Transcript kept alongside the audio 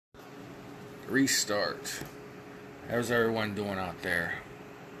Restart. How's everyone doing out there?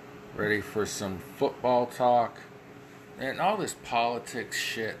 Ready for some football talk? And all this politics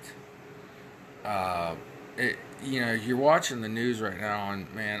shit. You're watching the news right now,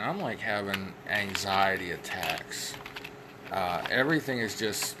 and man, I'm like having anxiety attacks. Everything is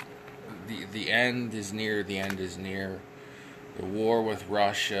just the end is near. The end is near. The war with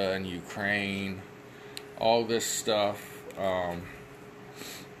Russia and Ukraine, all this stuff.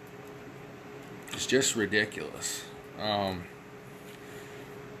 It's just ridiculous. And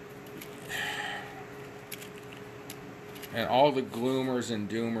all the gloomers and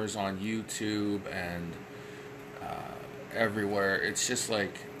doomers on YouTube and everywhere, it's just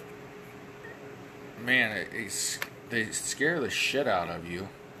like, man, they scare the shit out of you.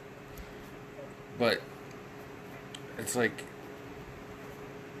 But it's like,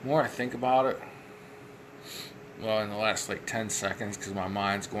 the more I think about it, well, in the last 10 seconds, because my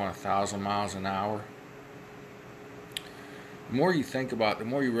mind's going 1,000 miles an hour, the more you think about it, the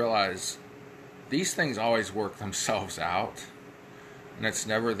more you realize these things always work themselves out, and it's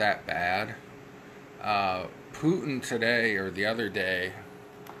never that bad. Putin today, or the other day,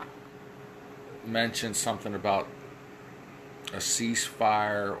 mentioned something about a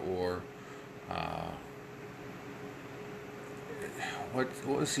ceasefire, or what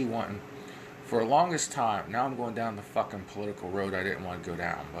was he wanting? For the longest time, now I'm going down the fucking political road I didn't want to go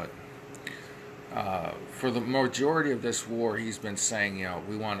down, but for the majority of this war, he's been saying,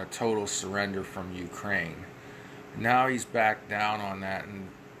 we want a total surrender from Ukraine. Now he's back down on that, and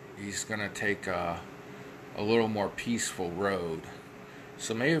he's going to take a little more peaceful road.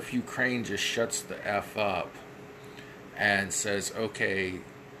 So maybe if Ukraine just shuts the F up and says, okay,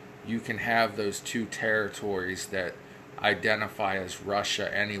 you can have those two territories that identify as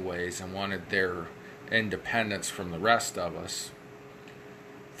Russia anyways and wanted their independence from the rest of us,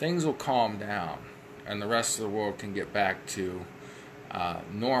 things will calm down and the rest of the world can get back to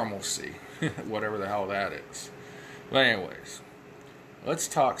normalcy, whatever the hell that is. But anyways, let's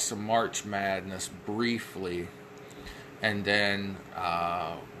talk some March Madness briefly, and then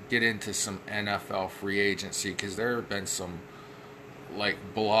get into some NFL free agency, because there have been some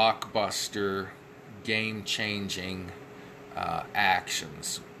blockbuster, game-changing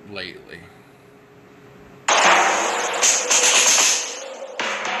actions lately.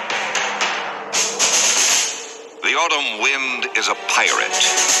 The autumn wind is a pirate,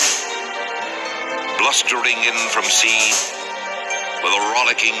 blustering in from sea. With a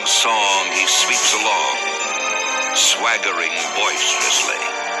rollicking song he sweeps along, swaggering boisterously.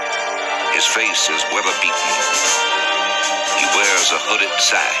 His face is weather-beaten. He wears a hooded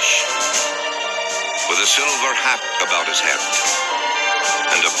sash, with a silver hat about his head,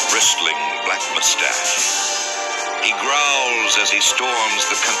 and a bristling black mustache. He growls as he storms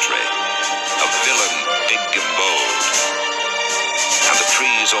the country, a villain big and bold. And the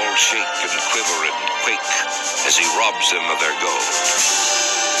trees all shake and quiver and quake as he robs them of their gold.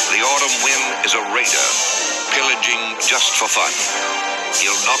 The autumn wind is a raider, pillaging just for fun.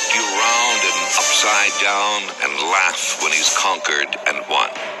 He'll knock you round and upside down and laugh when he's conquered and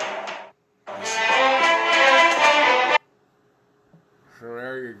won. So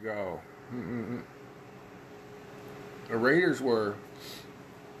there you go. The Raiders were...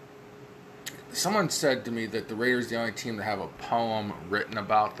 Someone said to me that the Raiders are the only team to have a poem written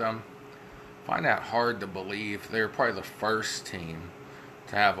about them. I find that hard to believe. They were probably the first team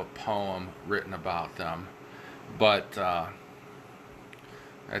to have a poem written about them. But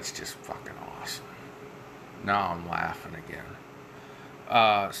that's just fucking awesome. Now I'm laughing again.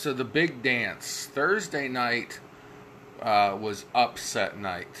 So the big dance. Thursday night was upset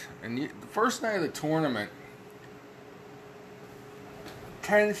night. And the first night of the tournament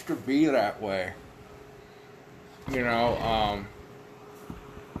tends to be that way.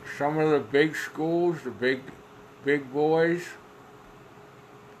 Some of the big schools, the big boys,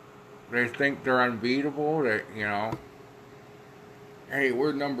 they think they're unbeatable. Hey,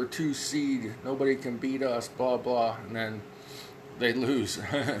 we're number 2 seed, nobody can beat us, blah blah, and then they lose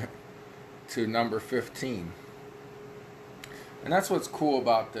to number 15. And that's what's cool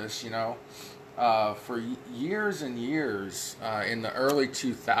about this, for years and years, in the early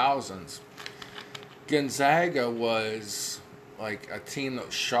 2000s, Gonzaga was like a team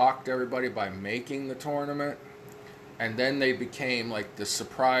that shocked everybody by making the tournament. And then they became like the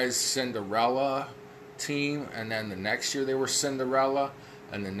surprise Cinderella team. And then the next year they were Cinderella.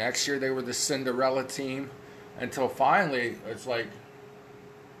 And the next year they were the Cinderella team. Until finally, it's like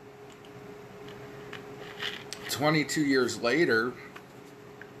 22 years later,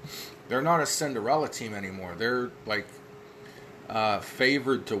 they're not a Cinderella team anymore. They're like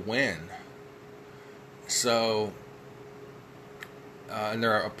favored to win. So, and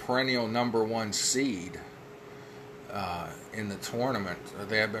they're a perennial number one seed in the tournament.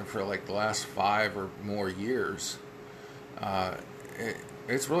 They have been for like the last 5 or more years.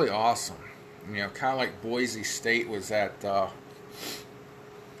 It's really awesome. You know, kind of like Boise State was that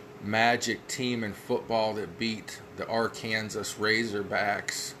magic team in football that beat the Arkansas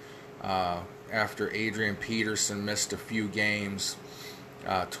Razorbacks after Adrian Peterson missed a few games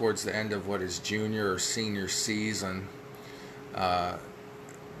towards the end of his junior or senior season.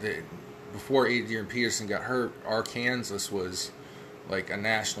 Before Adrian Peterson got hurt, Arkansas was like a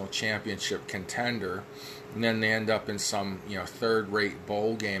national championship contender, and then they end up in some third-rate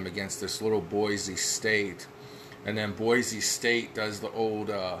bowl game against this little Boise State, and then Boise State does the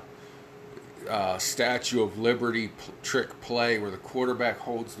old Statue of Liberty trick play where the quarterback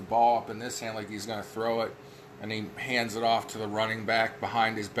holds the ball up in this hand like he's going to throw it, and he hands it off to the running back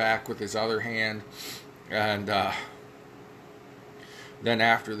behind his back with his other hand, and then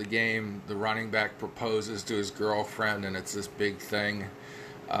after the game, the running back proposes to his girlfriend, and it's this big thing.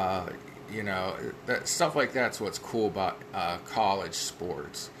 Stuff like that's what's cool about college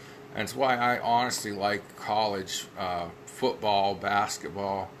sports. And it's why I honestly like college football,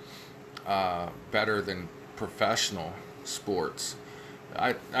 basketball better than professional sports.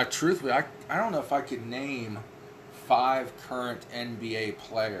 I truthfully, I don't know if I could name 5 current NBA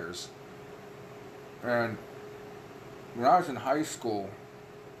players. And when I was in high school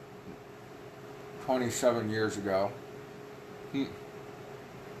 27 years ago,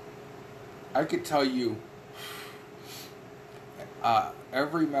 I could tell you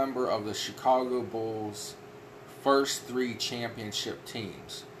every member of the Chicago Bulls' first 3 championship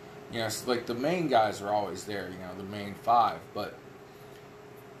teams. It's like the main guys are always there, the main 5, but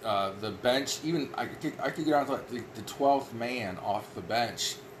the bench, even I could get down to like the 12th man off the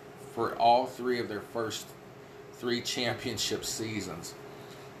bench for all 3 of their first 3 championship seasons.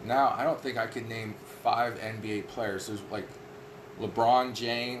 Now, I don't think I could name 5 NBA players. There's like LeBron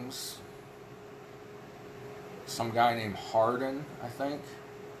James, some guy named Harden, I think,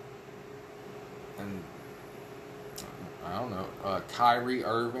 and I don't know, Kyrie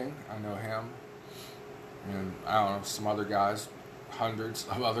Irving, I know him, and I don't know, some other guys, hundreds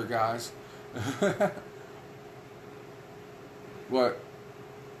of other guys. But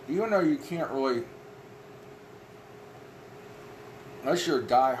even though you can't really, unless you're a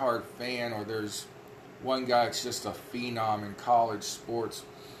diehard fan or there's one guy that's just a phenom in college sports,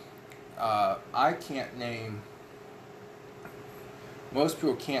 I can't name, most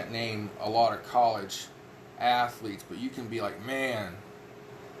people can't name a lot of college athletes, but you can be like, man,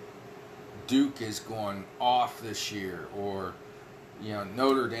 Duke is going off this year, or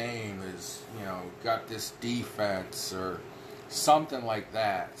Notre Dame is got this defense, or something like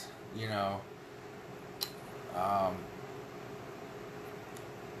that.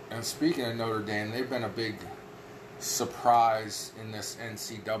 And speaking of Notre Dame, they've been a big surprise in this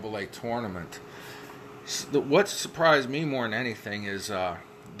NCAA tournament. What surprised me more than anything is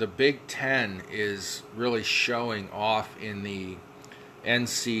the Big Ten is really showing off in the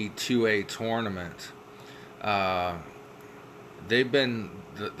NC2A tournament. They've been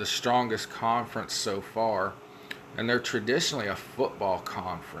the strongest conference so far, and they're traditionally a football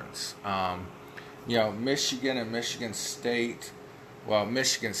conference. Michigan and Michigan State, well,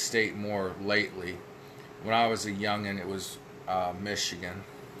 Michigan State more lately. When I was a youngin', it was Michigan.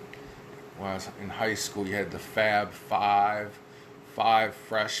 When I was in high school, you had the Fab Five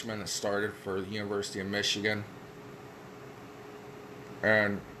freshmen that started for the University of Michigan.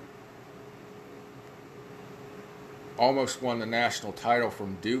 And almost won the national title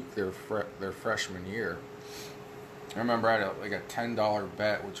from Duke their freshman year. I remember I had a $10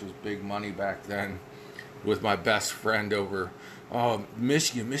 bet, which was big money back then, with my best friend over, oh,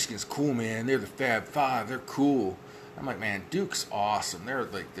 Michigan's cool, man. They're the Fab Five. They're cool. I'm like, man, Duke's awesome. They're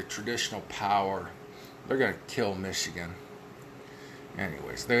like the traditional power. They're going to kill Michigan.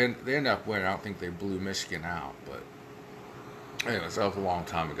 Anyways, they end up winning. I don't think they blew Michigan out, but anyways, that was a long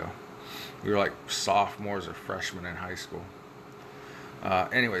time ago. We were like sophomores or freshmen in high school.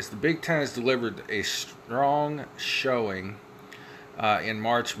 Anyways, the Big Ten has delivered a strong showing in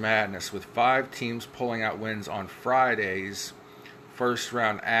March Madness, with 5 teams pulling out wins on Friday's first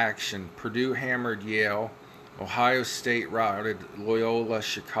round action. Purdue hammered Yale. Ohio State routed Loyola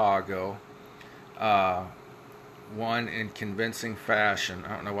Chicago. Won in convincing fashion.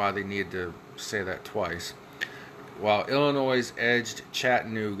 I don't know why they needed to say that twice. While Illinois edged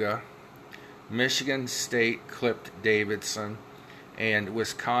Chattanooga, Michigan State clipped Davidson, and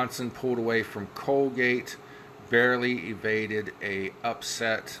Wisconsin pulled away from Colgate, barely evaded a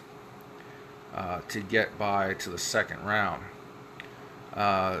upset to get by to the second round.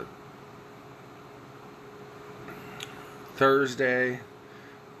 Thursday,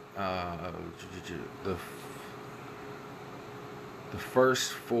 the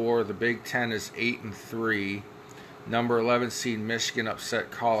first four, the Big Ten is 8-3. Number 11 seed Michigan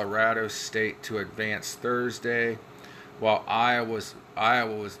upset Colorado State to advance Thursday, while Iowa was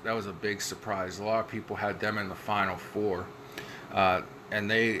that was a big surprise. A lot of people had them in the Final Four, and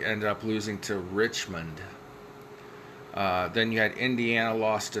they ended up losing to Richmond. Then you had Indiana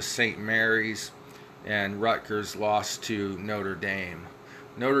lost to St. Mary's, and Rutgers lost to Notre Dame.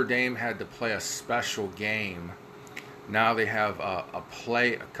 Notre Dame had to play a special game. Now they have a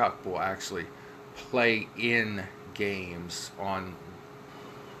couple actually play-in games on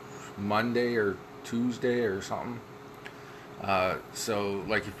Monday or Tuesday or something. So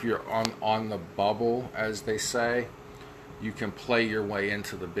like if you're on the bubble, as they say, you can play your way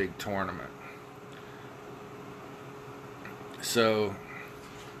into the big tournament. So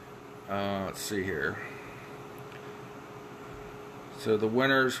let's see here. So the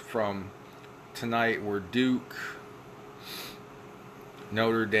winners from tonight were Duke,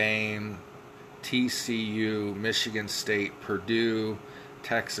 Notre Dame, TCU, Michigan State, Purdue,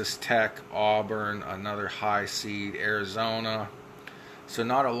 Texas Tech, Auburn, another high seed, Arizona. So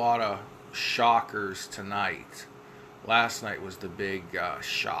not a lot of shockers tonight. Last night was the big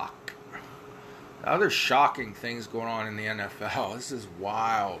shock. The other shocking things going on in the NFL. This is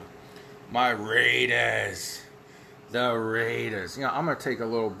wild. My Raiders. The Raiders. You know, I'm going to take a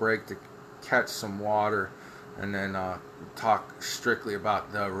little break to catch some water and then talk strictly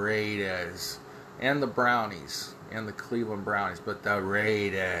about the Raiders and the Brownies and the Cleveland Brownies, but the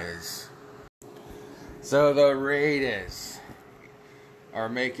Raiders. So the Raiders are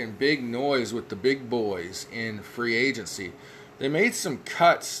making big noise with the big boys in free agency. They made some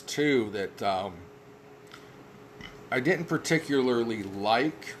cuts too that I didn't particularly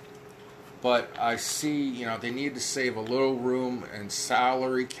like, but I see, you know, they need to save a little room in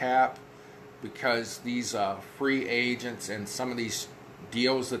salary cap because these free agents and some of these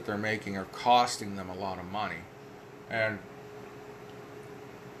deals that they're making are costing them a lot of money. And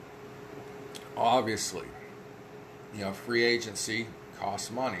obviously, you know, free agency costs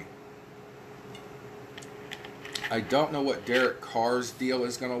money. I don't know what Derek Carr's deal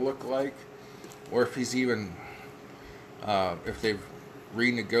is going to look like, or if he's even, if they've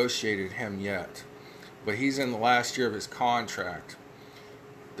renegotiated him yet. But he's in the last year of his contract.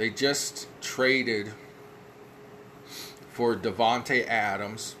 They just traded for Davante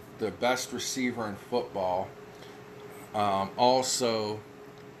Adams, the best receiver in football. Also,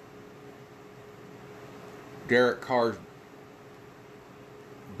 Derek Carr's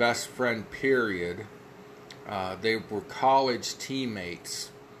best friend, period. They were college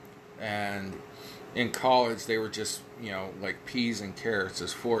teammates, and in college they were just, you know, like peas and carrots,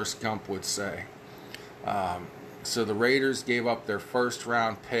 as Forrest Gump would say. So the Raiders gave up their first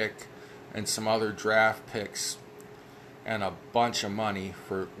round pick and some other draft picks and a bunch of money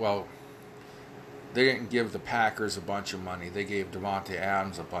for, well, they didn't give the Packers a bunch of money. They gave Davante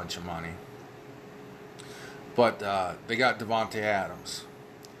Adams a bunch of money. But they got Davante Adams.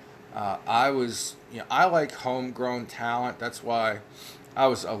 I like homegrown talent. That's why I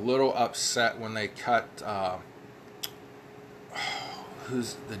was a little upset when they cut,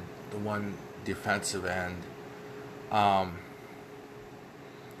 who's the one defensive end? Well,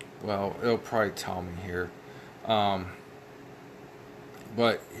 it'll probably tell me here.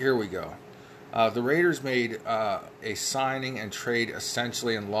 But here we go. The Raiders made a signing and trade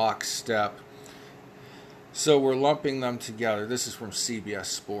essentially in lockstep. So we're lumping them together. This is from CBS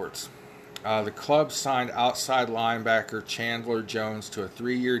Sports. The club signed outside linebacker Chandler Jones to a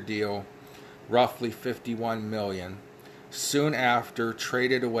 3-year deal, roughly $51 million. Soon after,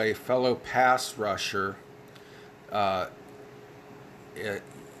 traded away fellow pass rusher Yannick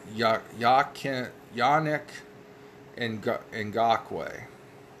Ngakoue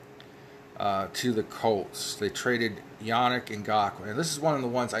to the Colts. They traded Yannick Ngakoue. And this is one of the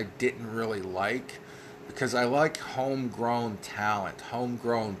ones I didn't really like, because I like homegrown talent,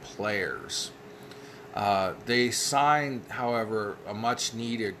 homegrown players. They signed, however, a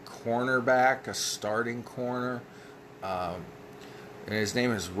much-needed cornerback, a starting corner, and his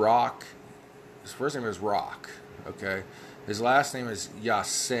name is Rock. His first name is Rock, okay? His last name is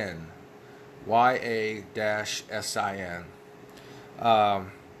Ya-Sin, Y-A-S-I-N.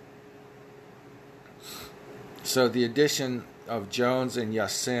 So the addition of Jones and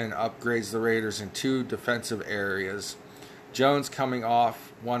Ya-Sin upgrades the Raiders in 2 defensive areas. Jones, coming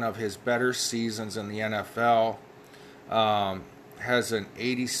off one of his better seasons in the NFL, has an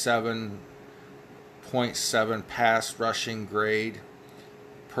 87 .7 pass rushing grade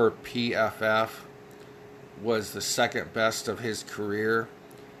per PFF, was the second best of his career.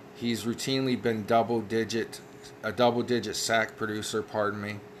 He's routinely been a double-digit sack producer,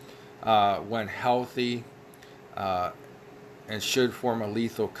 when healthy, and should form a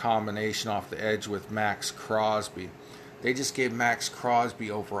lethal combination off the edge with Max Crosby. They just gave Max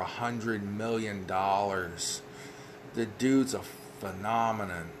Crosby over $100 million. The dude's a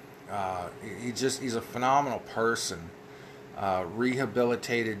phenomenon. He's a phenomenal person.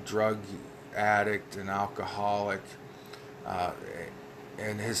 Rehabilitated drug addict and alcoholic,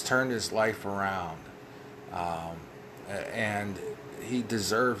 and has turned his life around. And he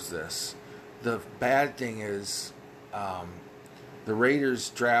deserves this. The bad thing is, the Raiders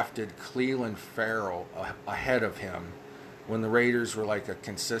drafted Clelin Ferrell ahead of him when the Raiders were like a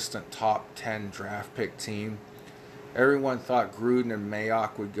consistent top 10 draft pick team. Everyone thought Gruden and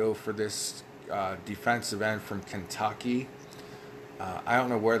Mayock would go for this defensive end from Kentucky. I don't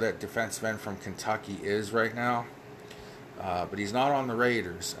know where that defensive end from Kentucky is right now, but he's not on the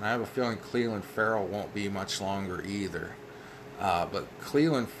Raiders, and I have a feeling Clelin Ferrell won't be much longer either. But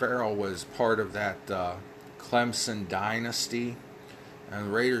Clelin Ferrell was part of that Clemson dynasty, and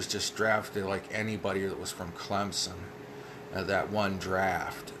the Raiders just drafted like anybody that was from Clemson that one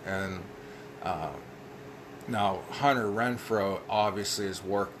draft. And now Hunter Renfrow obviously has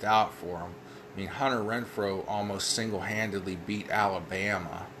worked out for him. I mean, Hunter Renfrow almost single-handedly beat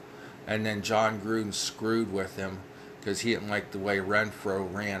Alabama, and then John Gruden screwed with him because he didn't like the way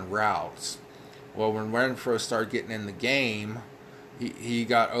Renfrow ran routes. Well, when Renfrow started getting in the game, he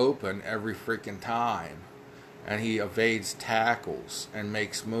got open every freaking time, and he evades tackles and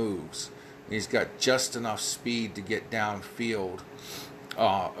makes moves. And he's got just enough speed to get downfield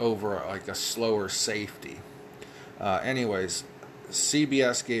over like a slower safety. Anyways,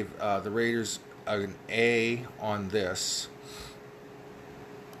 CBS gave the Raiders an A on this.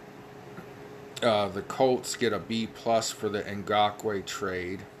 The Colts get a B plus for the Ngakoue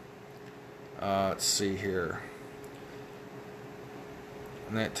trade. Let's see here.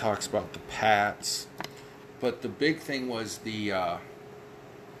 And then it talks about the Pats. But the big thing was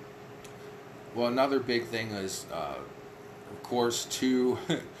another big thing is, of course, two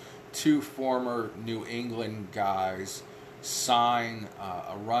former New England guys sign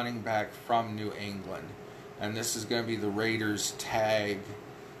a running back from New England. And this is going to be the Raiders' tag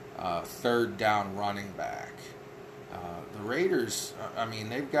third down running back. The Raiders, I mean,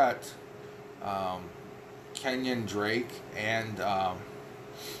 they've got Kenyon Drake and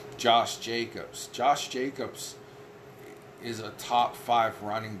Josh Jacobs. Josh Jacobs is a top 5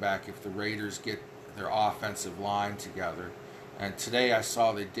 running back if the Raiders get their offensive line together. And today I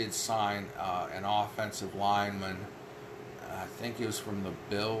saw they did sign an offensive lineman. I think it was from the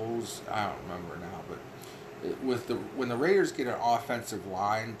Bills. I don't remember now, but when the Raiders get an offensive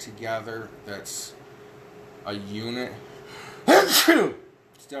line together that's a unit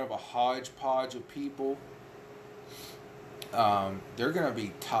instead of a hodgepodge of people, they're going to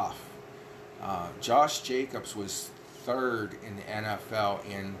be tough. Josh Jacobs was third in the NFL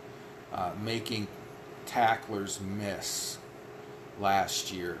in making tacklers miss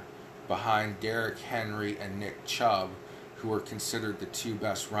last year, behind Derrick Henry and Nick Chubb, who were considered the 2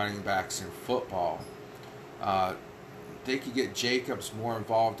 best running backs in football. They could get Jacobs more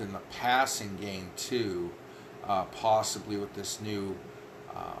involved in the passing game too, possibly with this new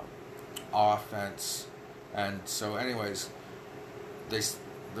offense. And so anyways,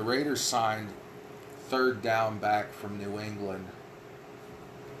 the Raiders signed third down back from New England.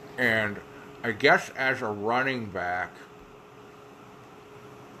 And I guess as a running back,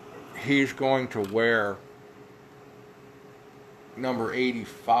 he's going to wear number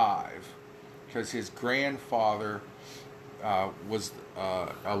 85 because his grandfather was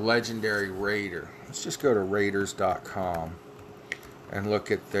a legendary Raider. Let's just go to Raiders.com and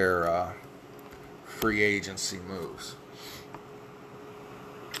look at their free agency moves.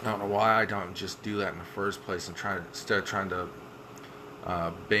 I don't know why I don't just do that in the first place and instead of trying to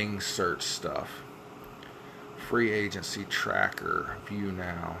Bing search stuff. Free agency tracker, view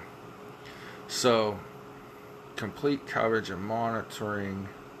now. So, complete coverage and monitoring.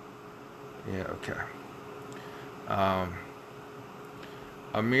 Yeah, okay.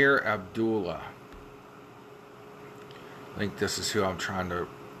 Amir Abdullah. I think this is who I'm trying to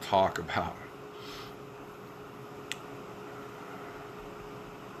talk about.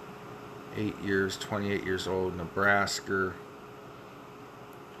 8 years, 28 years old, Nebraska.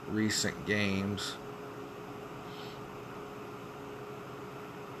 Recent games.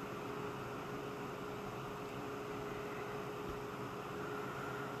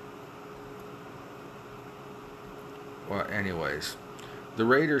 Well, anyways, the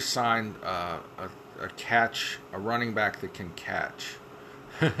Raiders signed a running back that can catch.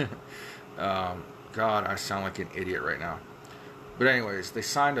 God, I sound like an idiot right now. But anyways, they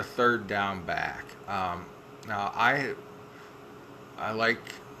signed a third down back. Now I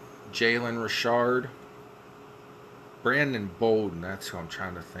like Jalen Richard. Brandon Bolden, that's who I'm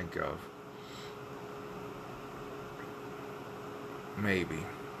trying to think of. Maybe.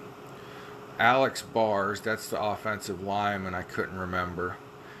 Alex Bars, that's the offensive lineman I couldn't remember.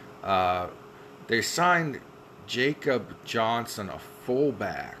 They signed Jacob Johnson, a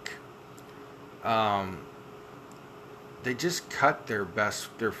fullback. They just cut their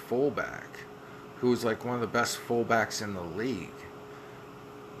fullback, who was like one of the best fullbacks in the league.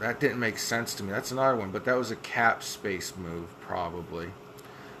 That didn't make sense to me. That's another one, but that was a cap space move, probably.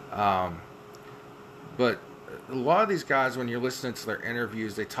 But a lot of these guys, when you're listening to their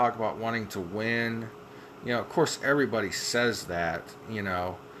interviews, they talk about wanting to win. You know, of course, everybody says that, you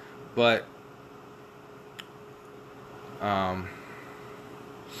know, but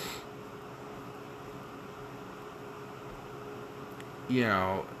you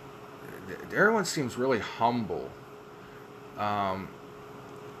know, everyone seems really humble.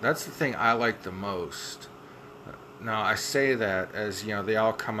 That's the thing I like the most. Now, I say that as, you know, they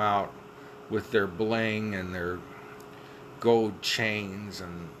all come out with their bling and their gold chains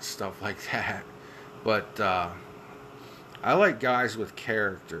and stuff like that. But I like guys with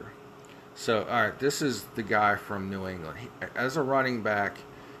character. So, alright, this is the guy from New England. As a running back,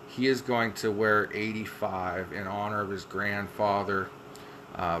 he is going to wear 85 in honor of his grandfather,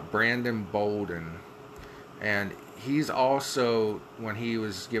 Brandon Bolden. And he's also, when he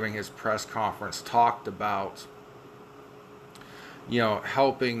was giving his press conference, talked about, you know,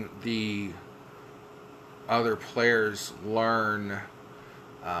 helping the other players learn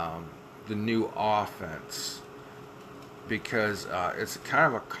the new offense, because it's kind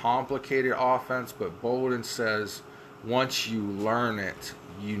of a complicated offense, but Bolden says once you learn it,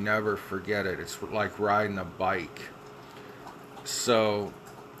 you never forget it. It's like riding a bike. So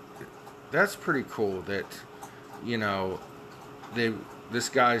that's pretty cool that, you know, this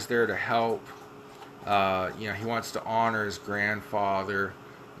guy's there to help. You know, he wants to honor his grandfather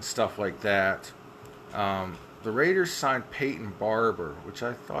and stuff like that. The Raiders signed Peyton Barber, which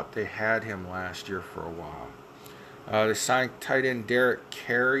I thought they had him last year for a while. They signed tight end Derek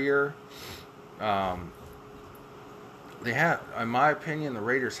Carrier. They have, in my opinion, the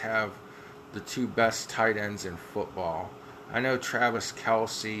Raiders have the two best tight ends in football. I know Travis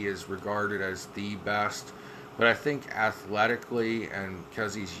Kelce is regarded as the best, but I think athletically and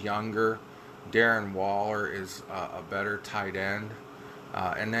because he's younger, Darren Waller is a better tight end.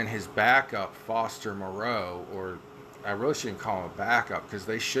 And then his backup, Foster Moreau, or I really shouldn't call him a backup because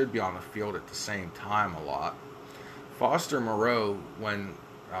they should be on the field at the same time a lot. Foster Moreau, when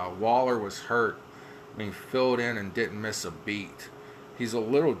Waller was hurt, I mean, filled in and didn't miss a beat. He's a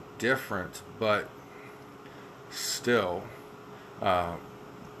little different, but still,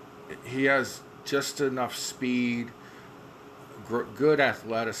 he has just enough speed, good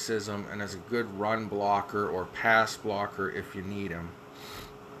athleticism, and is a good run blocker or pass blocker if you need him.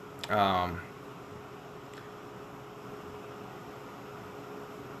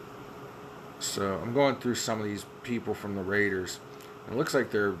 So I'm going through some of these people from the Raiders. It looks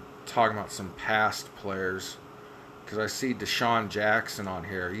like they're talking about some past players, because I see Deshaun Jackson on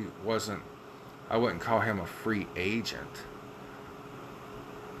here. He wasn't, I wouldn't call him a free agent.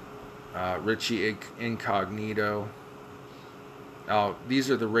 Richie Incognito.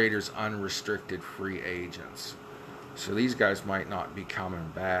 These are the Raiders' unrestricted free agents. So these guys might not be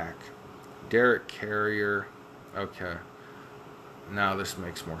coming back. Derek Carrier. Okay. Now this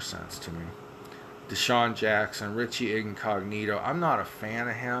makes more sense to me. Deshaun Jackson, Richie Incognito. I'm not a fan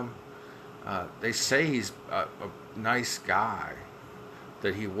of him. They say he's a nice guy,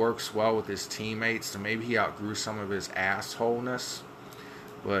 that he works well with his teammates, so maybe he outgrew some of his assholeness,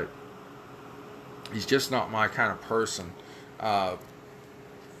 but he's just not my kind of person.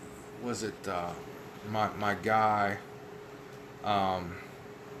 Was it my guy,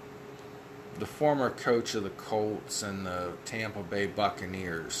 the former coach of the Colts and the Tampa Bay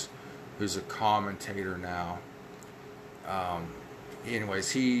Buccaneers, who's a commentator now. Anyways,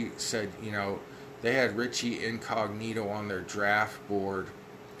 he said, you know, they had Richie Incognito on their draft board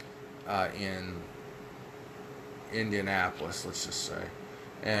in Indianapolis, let's just say.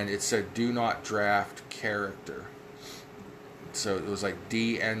 And it said, do not draft character. So it was like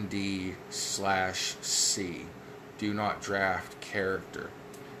DND/C. Do not draft character.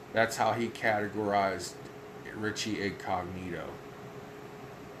 That's how he categorized Richie Incognito.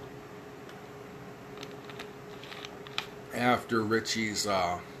 after Richie's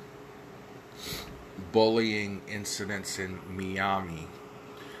bullying incidents in Miami.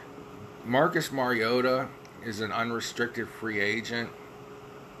 Marcus Mariota is an unrestricted free agent,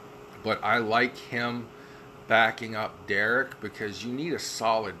 but I like him backing up Derek because you need a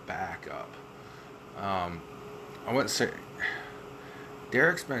solid backup. I wouldn't say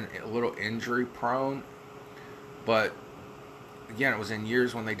Derek's been a little injury prone, but again, it was in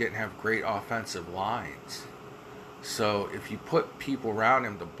years when they didn't have great offensive lines. So if you put people around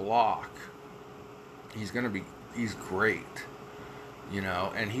him to block, he's great,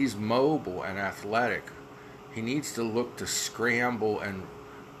 and he's mobile and athletic. He needs to look to scramble and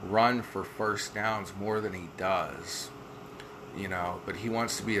run for first downs more than he does, but he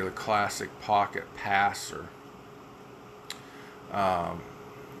wants to be a classic pocket passer.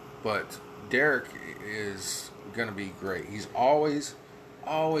 But Derek is going to be great. He's always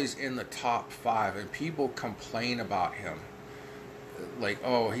in the top 5, and people complain about him. Like,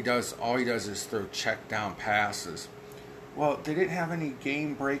 all he does is throw check down passes. Well, they didn't have any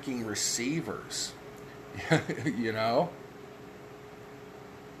game-breaking receivers. If you don't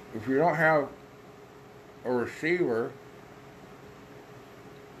have a receiver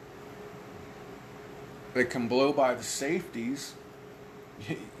that can blow by the safeties,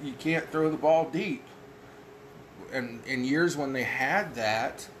 you can't throw the ball deep. And in years when they had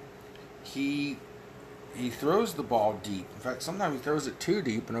that, he throws the ball deep. In fact, sometimes he throws it too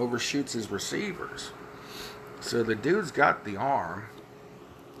deep and overshoots his receivers. So the dude's got the arm.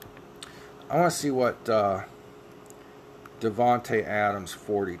 I want to see what Davante Adams'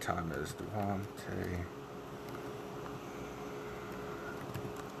 40 time is. Davante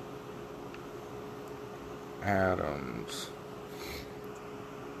Adams.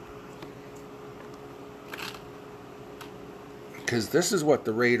 Because this is what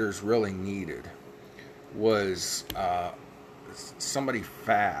the Raiders really needed, was somebody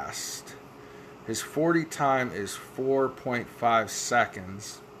fast. His 40 time is 4.5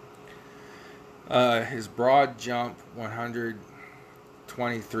 seconds. His broad jump,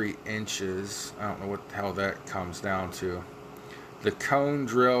 123 inches. I don't know what the hell that comes down to. The cone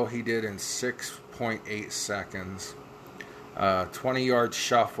drill he did in 6.8 seconds. 20-yard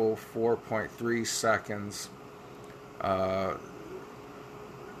shuffle, 4.3 seconds.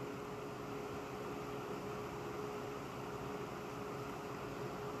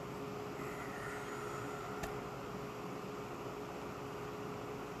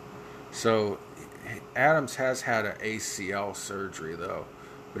 So Adams has had an ACL surgery, though,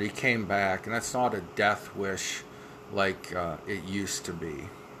 but he came back, and that's not a death wish like it used to be.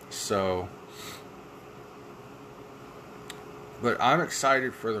 So, but I'm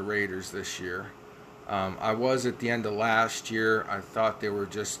excited for the Raiders this year. I was at the end of last year. I thought they were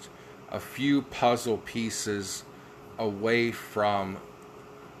just a few puzzle pieces away from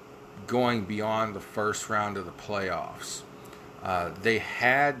going beyond the first round of the playoffs. They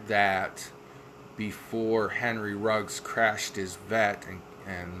had that before Henry Ruggs crashed his vet,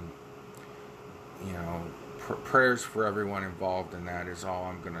 and prayers for everyone involved in that is all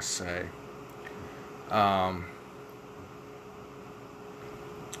I'm going to say.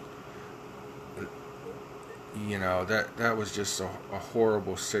 That was just a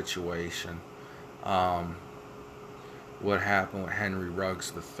horrible situation. What happened with Henry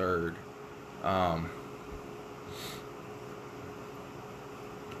Ruggs III.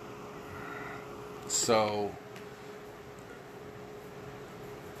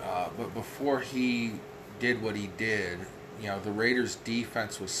 But before he did what he did, the Raiders'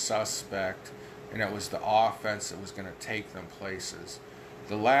 defense was suspect, and it was the offense that was going to take them places.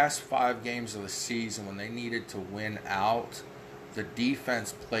 The last 5 games of the season, when they needed to win out, the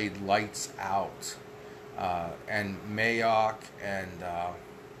defense played lights out. And Mayock and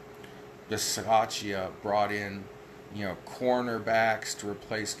Bisaccia brought in, cornerbacks to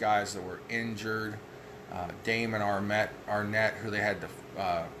replace guys that were injured. Damon Arnett, who they had to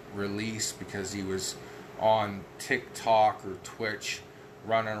release because he was on TikTok or Twitch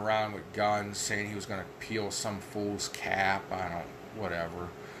running around with guns saying he was going to peel some fool's cap. Whatever.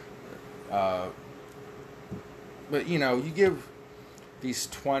 But, you give these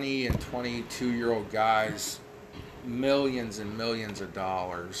 20 and 22-year-old guys millions and millions of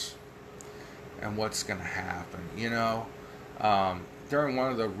dollars, and what's going to happen, during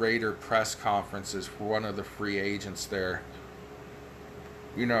one of the Raider press conferences for one of the free agents there,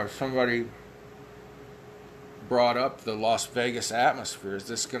 somebody brought up the Las Vegas atmosphere. Is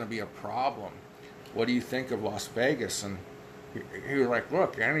this going to be a problem? What do you think of Las Vegas? And he was like,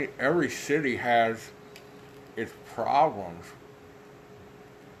 look, every city has its problems.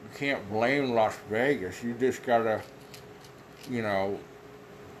 You can't blame Las Vegas. You just got to you know,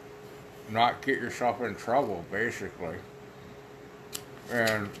 not get yourself in trouble, basically.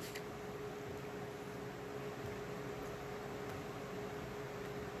 And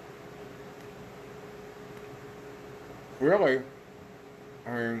really,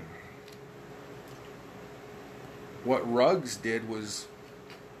 I mean, what Ruggs did was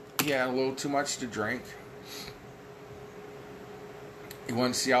he had a little too much to drink. He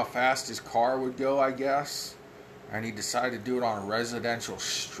wanted to see how fast his car would go, I guess. And he decided to do it on a residential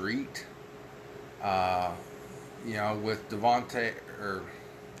street. With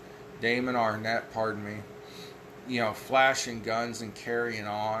Damon Arnett, pardon me, flashing guns and carrying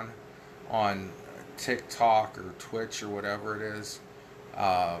on TikTok or Twitch or whatever it is.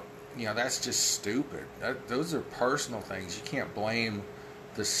 That's just stupid. Those are personal things. You can't blame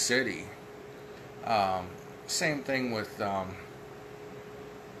the city. Same thing with, a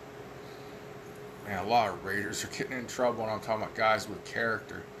lot of Raiders are getting in trouble, and I'm talking about guys with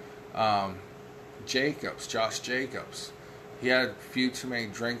character. Josh Jacobs. He had a few too many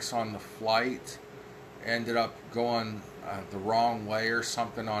drinks on the flight, ended up going the wrong way or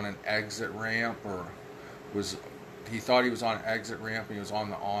something on an exit ramp, or he thought he was on an exit ramp and he was on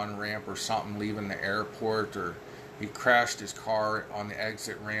the on-ramp or something leaving the airport, or he crashed his car on the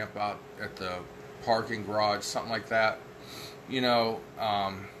exit ramp out at the parking garage, something like that.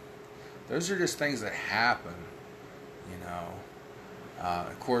 Those are just things that happen,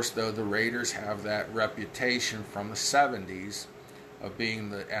 Of course, though, the Raiders have that reputation from the 70s of being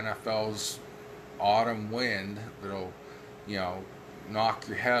the NFL's autumn wind that'll, knock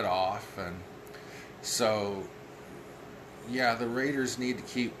your head off. And so, yeah, the Raiders need to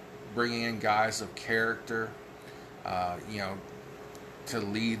keep bringing in guys of character, to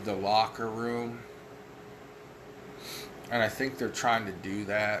lead the locker room. And I think they're trying to do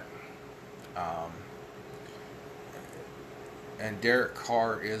that. And Derek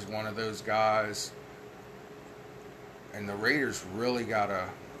Carr is one of those guys. And the Raiders really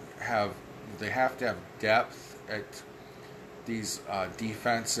have to have depth at these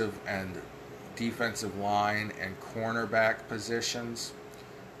defensive line and cornerback positions.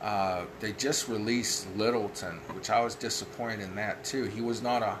 They just released Littleton, which I was disappointed in that too. He was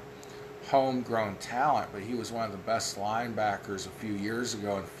not a homegrown talent, but he was one of the best linebackers a few years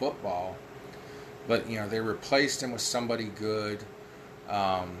ago in football. But, they replaced him with somebody good.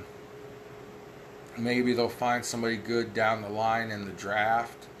 Maybe they'll find somebody good down the line in the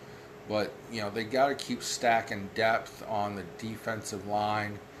draft. But, they got to keep stacking depth on the defensive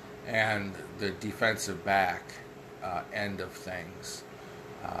line and the defensive back end of things.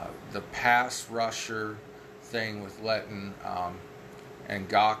 The pass rusher thing with letting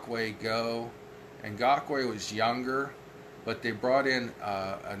Ngakoue go. Ngakoue was younger, but they brought in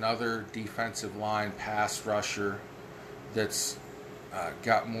another defensive line pass rusher that's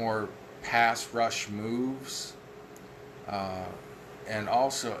got more pass rush moves. And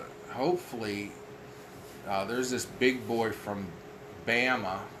also, hopefully, there's this big boy from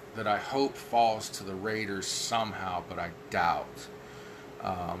Bama that I hope falls to the Raiders somehow, but I doubt.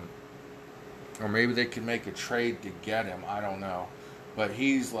 Or maybe they can make a trade to get him. I don't know. But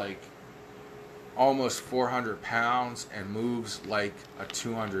he's like almost 400 pounds and moves like a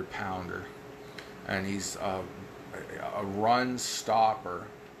 200-pounder. And he's a run stopper.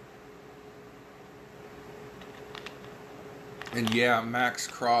 And yeah, Max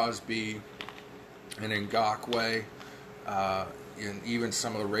Crosby and Ngakoue, and even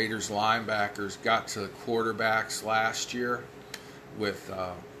some of the Raiders linebackers got to the quarterbacks last year with,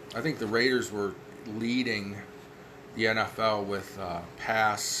 I think the Raiders were leading the NFL with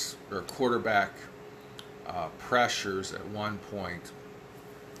pass or quarterback pressures at one point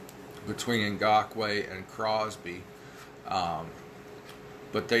between Ngakoue and Crosby.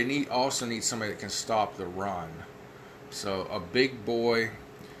 But they also need somebody that can stop the run. So a big boy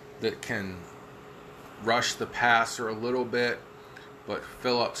that can rush the passer a little bit, but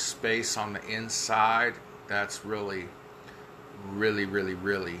fill up space on the inside, that's really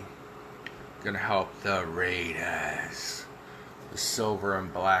going to help the Raiders, the silver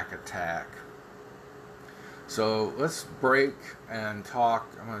and black attack. So let's break and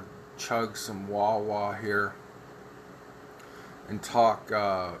talk. I'm going to chug some Wawa here and talk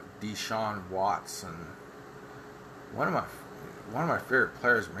Deshaun Watson. One of my favorite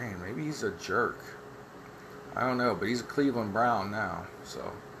players. Man, maybe he's a jerk. I don't know, but he's a Cleveland Brown now,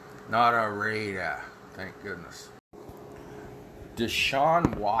 so not a Raider. Thank goodness.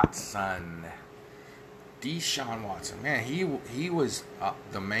 Deshaun Watson, man, he was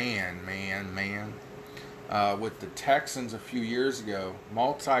the man, with the Texans a few years ago.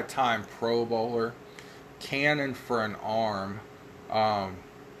 Multi-time Pro Bowler, cannon for an arm.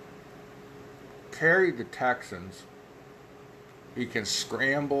 Carried the Texans. He can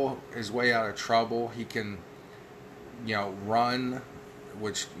scramble his way out of trouble. He can, run,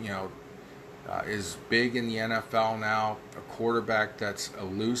 which, is big in the NFL now. A quarterback that's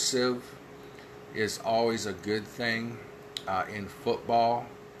elusive is always a good thing in football.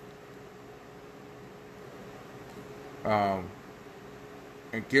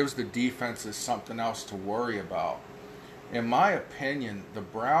 It gives the defenses something else to worry about. In my opinion, the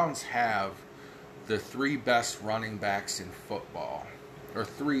Browns have the 3 best running backs in football, or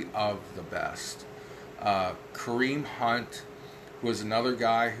 3 of the best. Kareem Hunt, who was another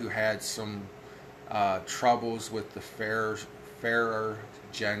guy who had some troubles with the fairer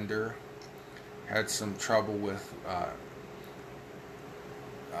gender, had some trouble with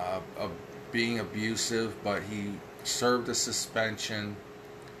being abusive, but he served a suspension,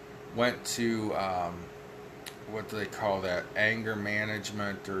 went to, what do they call that, anger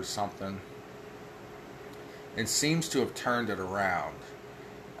management or something, and seems to have turned it around.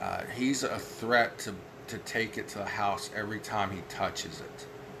 He's a threat to take it to the house every time he touches it.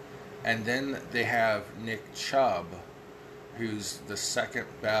 And then they have Nick Chubb, who's the second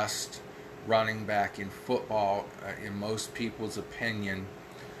best running back in football, in most people's opinion,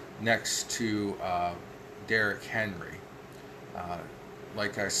 next to Derrick Henry.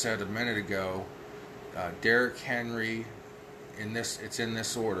 Like I said a minute ago, Derrick Henry, it's in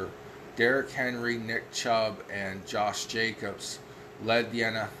this order. Derrick Henry, Nick Chubb, and Josh Jacobs led the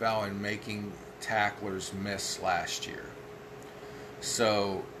NFL in making tacklers miss last year.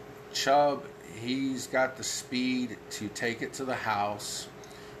 So Chubb, he's got the speed to take it to the house,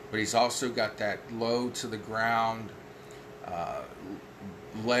 but he's also got that low to the ground,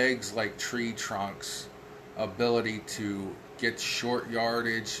 legs like tree trunks, ability to get short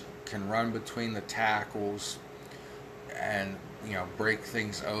yardage, can run between the tackles, and break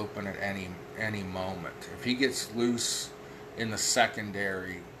things open at any moment. If he gets loose in the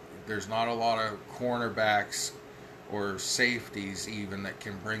secondary, there's not a lot of cornerbacks or safeties even that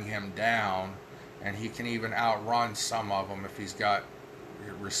can bring him down, and he can even outrun some of them if he's got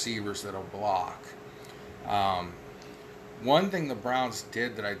receivers that'll block. One thing the Browns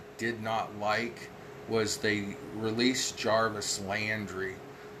did that I did not like was they released Jarvis Landry.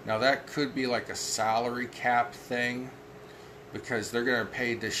 Now that could be like a salary cap thing, because they're going to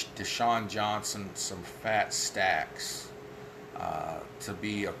pay Deshaun Johnson some fat stacks to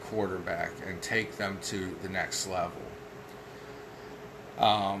be a quarterback and take them to the next level.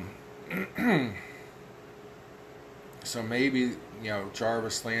 So maybe,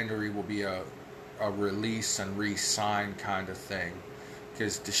 Jarvis Landry will be a release and re-sign kind of thing,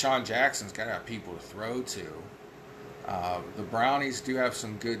 because Deshaun Jackson's got to have people to throw to. The Brownies do have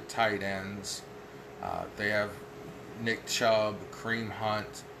some good tight ends. They have Nick Chubb, Kareem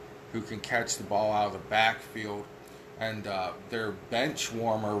Hunt, who can catch the ball out of the backfield, and their bench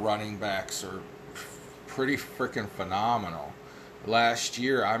warmer running backs are pretty freaking phenomenal. Last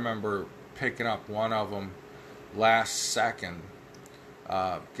year, I remember picking up one of them last second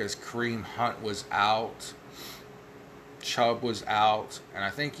because Kareem Hunt was out, Chubb was out, and I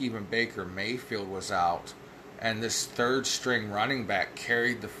think even Baker Mayfield was out, and this third string running back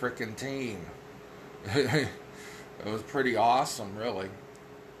carried the freaking team. It was pretty awesome, really.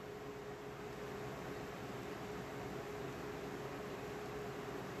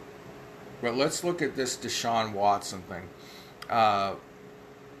 But let's look at this Deshaun Watson thing.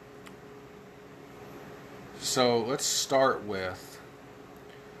 So let's start with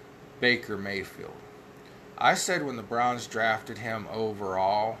Baker Mayfield. I said when the Browns drafted him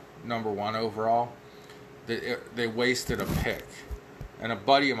overall, number 1 overall, that they wasted a pick. And a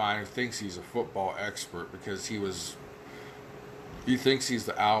buddy of mine who thinks he's a football expert because he thinks he's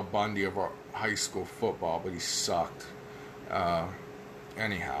the Al Bundy of our high school football, but he sucked.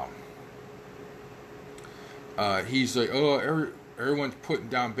 Anyhow. He's like, everyone's putting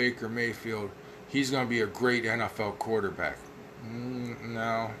down Baker Mayfield. He's going to be a great NFL quarterback.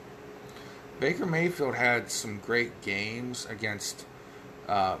 No. Baker Mayfield had some great games against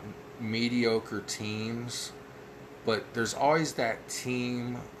mediocre teams, but there's always that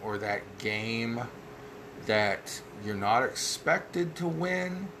team or that game that you're not expected to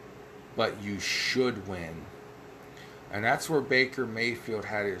win, but you should win. And that's where Baker Mayfield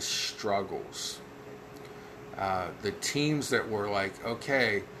had his struggles. The teams that were like,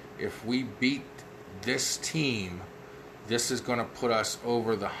 okay, if we beat this team, this is going to put us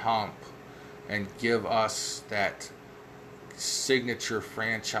over the hump and give us that signature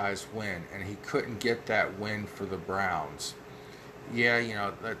franchise win. And he couldn't get that win for the Browns.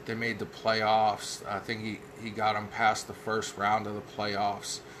 yeah, that they made the playoffs. I think he got them past the first round of the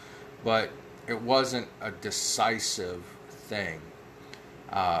playoffs, but it wasn't a decisive thing.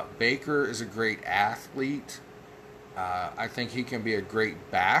 Baker is a great athlete. I think he can be a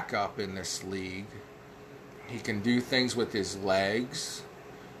great backup in this league. He can do things with his legs.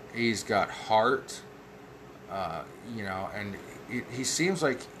 He's got heart, and he seems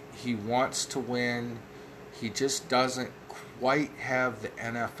like he wants to win. He just doesn't quite have the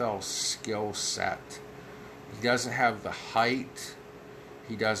NFL skill set. He doesn't have the height.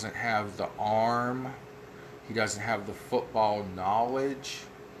 He doesn't have the arm. He doesn't have the football knowledge.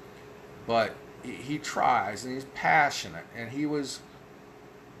 But he tries, and he's passionate, and he was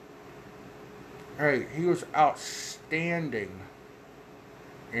outstanding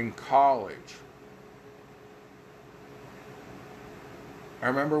in college. I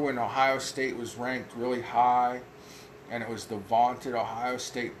remember when Ohio State was ranked really high, and it was the vaunted Ohio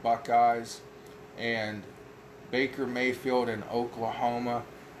State Buckeyes, and Baker Mayfield in Oklahoma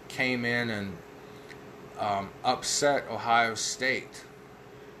came in and upset Ohio State.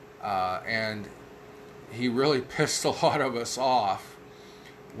 And he really pissed a lot of us off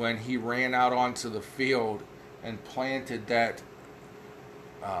when he ran out onto the field and planted that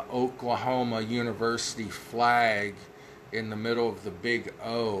Oklahoma University flag in the middle of the big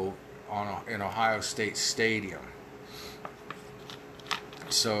O in Ohio State Stadium.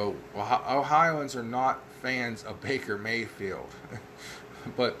 So Ohioans are not fans of Baker Mayfield,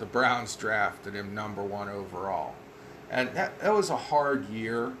 but the Browns drafted him number 1 overall. And that was a hard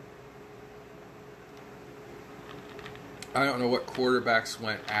year. I don't know what quarterbacks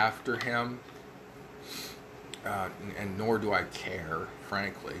went after him, and nor do I care,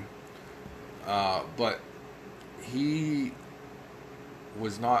 frankly. But he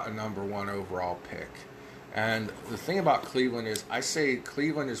was not a number 1 overall pick. And the thing about Cleveland is, I say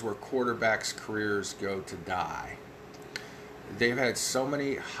Cleveland is where quarterbacks' careers go to die. They've had so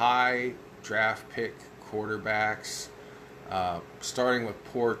many high draft pick quarterbacks, starting with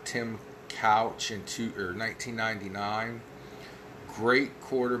poor Tim Couch in 1999. Great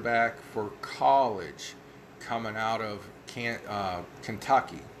quarterback for college coming out of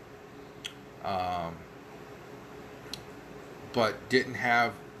Kentucky. But didn't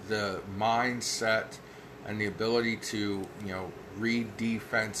have the mindset and the ability to, read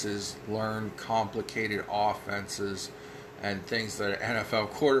defenses, learn complicated offenses, and things that an NFL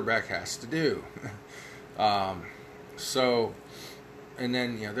quarterback has to do. And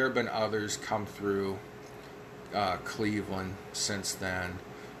then, there have been others come through Cleveland since then.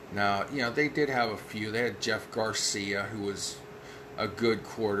 Now, they did have a few. They had Jeff Garcia, who was a good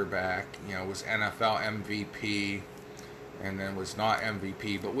quarterback, was NFL MVP, and then was not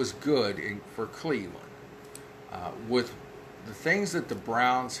MVP, but was good for Cleveland. With the things that the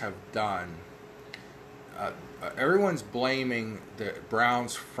Browns have done, everyone's blaming the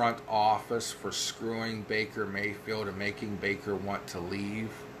Browns front office for screwing Baker Mayfield and making Baker want to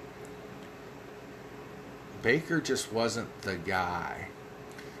leave. Baker just wasn't the guy.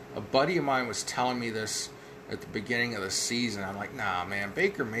 A buddy of mine was telling me this at the beginning of the season. I'm like, nah, man,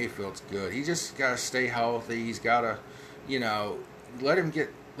 Baker Mayfield's good. He just got to stay healthy. He's got to, let him get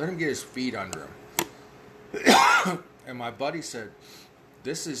his feet under him. And my buddy said,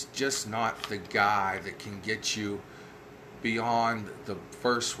 this is just not the guy that can get you beyond the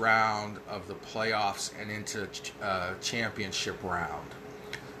first round of the playoffs and into championship round.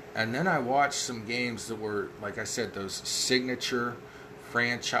 And then I watched some games that were, like I said, those signature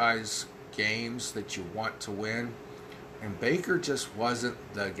franchise games that you want to win. And Baker just wasn't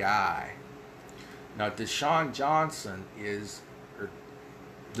the guy. Now, Deshaun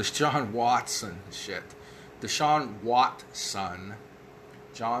Watson,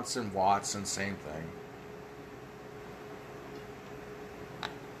 Johnson, Watson, same thing.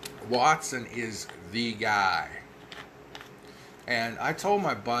 Watson is the guy. And I told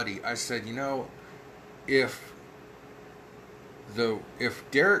my buddy, I said, if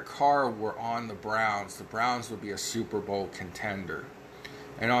Derek Carr were on the Browns would be a Super Bowl contender.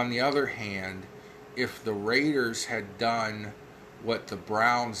 And on the other hand, if the Raiders had done what the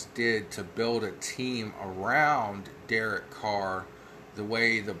Browns did to build a team around Derek Carr, the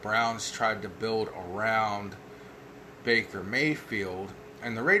way the Browns tried to build around Baker Mayfield,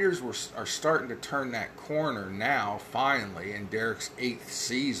 and the Raiders are starting to turn that corner now, finally, in Derek's 8th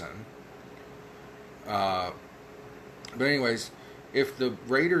season. But anyways, if the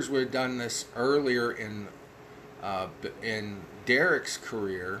Raiders would have done this earlier in Derek's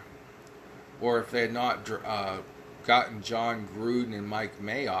career, or if they had not gotten John Gruden and Mike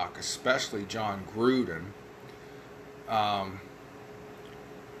Mayock, especially John Gruden,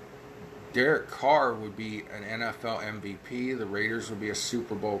 Derek Carr would be an NFL MVP. The Raiders would be a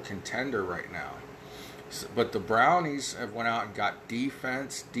Super Bowl contender right now. So, but the Brownies have went out and got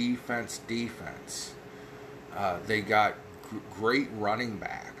defense. They got great running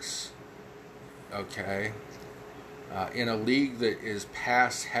backs. Okay. In a league that is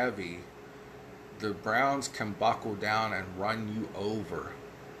pass heavy, the Browns can buckle down and run you over.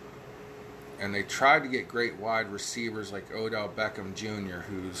 And they tried to get great wide receivers like Odell Beckham Jr.,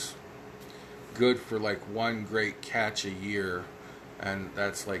 who's good for like one great catch a year, and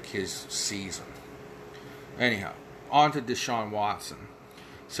that's like his season. Anyhow, on to Deshaun Watson.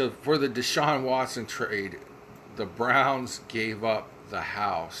 So for the Deshaun Watson trade, the Browns gave up the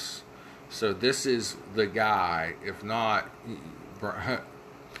house. So this is the guy. If not,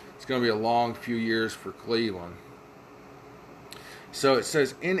 it's going to be a long few years for Cleveland. So it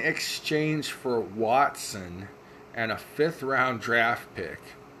says, in exchange for Watson and a 5th-round draft pick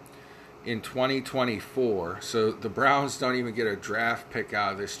in 2024, so the Browns don't even get a draft pick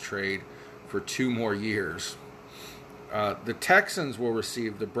out of this trade for 2 more years. The Texans will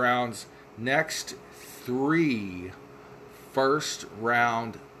receive the Browns' next 3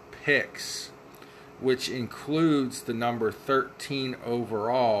 first-round picks, which includes the number 13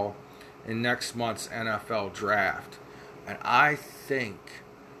 overall in next month's NFL draft. And I think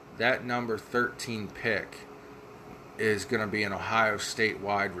that number 13 pick is going to be an Ohio State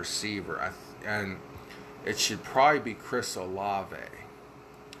wide receiver. And it should probably be Chris Olave.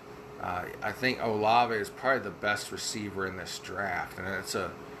 I think Olave is probably the best receiver in this draft. And it's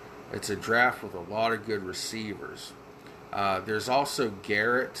a draft with a lot of good receivers. There's also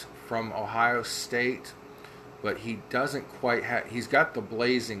Garrett from Ohio State, but he doesn't quite have... He's got the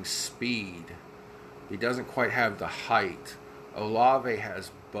blazing speed. He doesn't quite have the height. Olave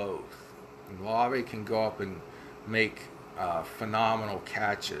has both. Olave can go up and make phenomenal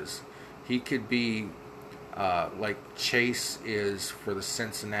catches. He could be like Chase is for the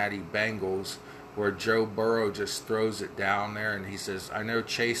Cincinnati Bengals, where Joe Burrow just throws it down there and he says, I know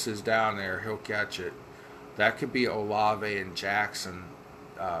Chase is down there, he'll catch it. That could be Olave and Jackson.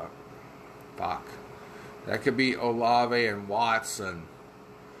 That could be Olave and Watson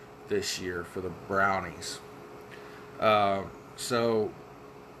this year for the Brownies. So,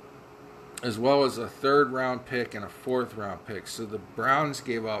 as well as a 3rd-round pick and a 4th-round pick. So the Browns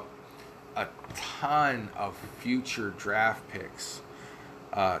gave up a ton of future draft picks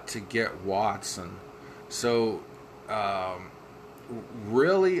to get Watson. So,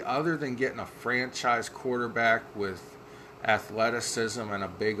 really, other than getting a franchise quarterback with athleticism and a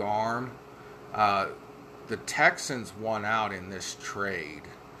big arm, the Texans won out in this trade.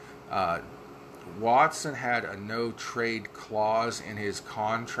 Watson had a no-trade clause in his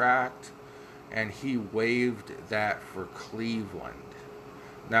contract, and he waived that for Cleveland.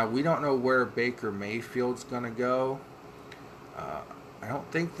 Now, we don't know where Baker Mayfield's going to go. I don't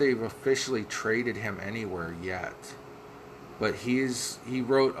think they've officially traded him anywhere yet. But he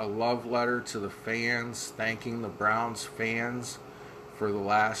wrote a love letter to the fans, thanking the Browns fans for the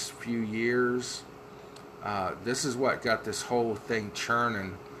last few years. This is what got this whole thing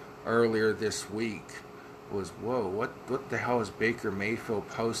churning earlier this week. Was, whoa, what the hell is Baker Mayfield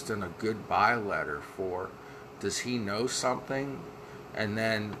posting a goodbye letter for? Does he know something? And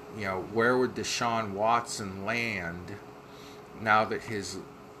then, where would Deshaun Watson land now that his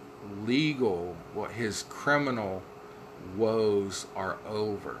criminal woes are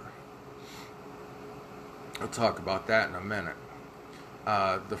over? I'll talk about that in a minute.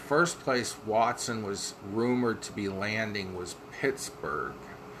 The first place Watson was rumored to be landing was Pittsburgh,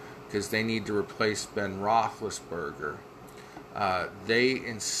 because they need to replace Ben Roethlisberger. They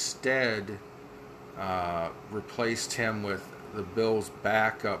instead replaced him with the Bills'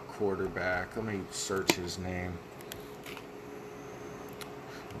 backup quarterback. Let me search his name.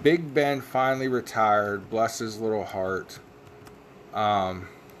 Big Ben finally retired. Bless his little heart. Ben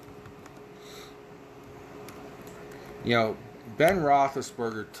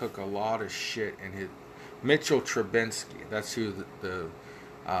Roethlisberger took a lot of shit in his... Mitchell Trubisky, that's who the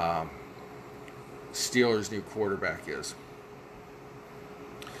Steelers' new quarterback is.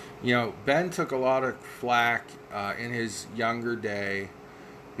 Ben took a lot of flack in his younger day,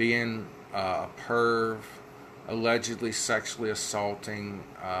 being a perv, allegedly sexually assaulting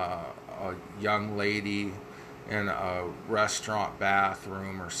a young lady in a restaurant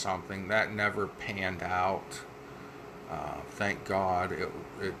bathroom or something. That never panned out. Thank God it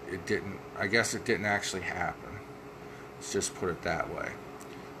didn't. I guess it didn't actually happen. Let's just put it that way.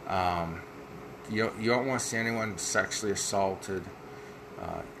 You don't want to see anyone sexually assaulted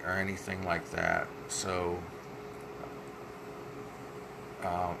or anything like that. So,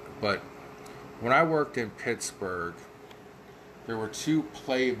 but when I worked in Pittsburgh, there were two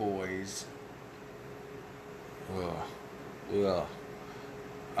playboys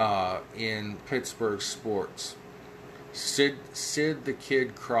in Pittsburgh sports. Sid the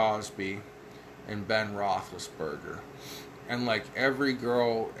Kid Crosby and Ben Roethlisberger. And like every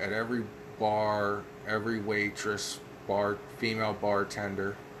girl at every bar, every waitress, female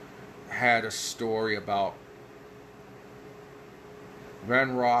bartender had a story about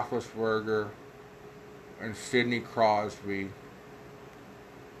Ben Roethlisberger and Sidney Crosby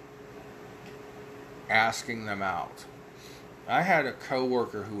asking them out. I had a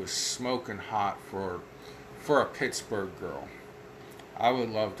coworker who was smoking hot for a Pittsburgh girl. I would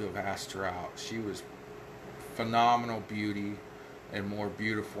love to have asked her out. She was phenomenal beauty and more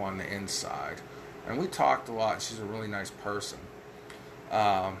beautiful on the inside. And we talked a lot. She's a really nice person.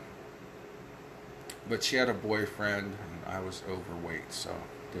 But she had a boyfriend, and I was overweight, so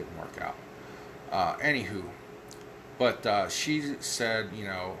it didn't work out. Anywho, but she said, you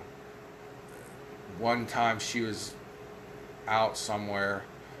know, one time she was out somewhere,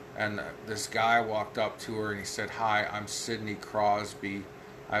 and this guy walked up to her and he said, "Hi, I'm Sidney Crosby.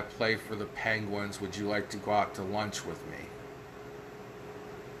 I play for the Penguins. Would you like to go out to lunch with me?"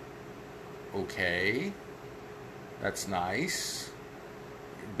 Okay, that's nice.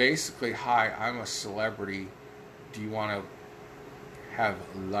 Basically, "Hi, I'm a celebrity. Do you want to have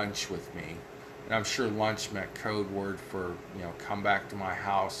lunch with me?" And I'm sure lunch meant code word for, you know, come back to my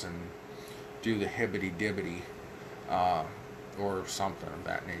house and do the hibbity dibbity, or something of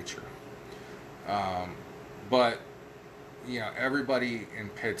that nature. But, you know, everybody in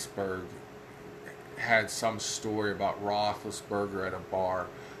Pittsburgh had some story about Roethlisberger at a bar.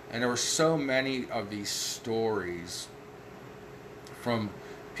 And there were so many of these stories from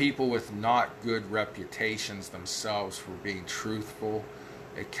people with not good reputations themselves for being truthful.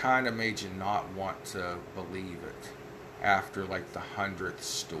 It kind of made you not want to believe it after like the 100th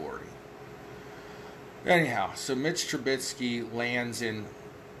story. Anyhow, so Mitch Trubisky lands in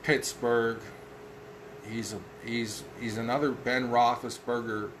Pittsburgh. He's another Ben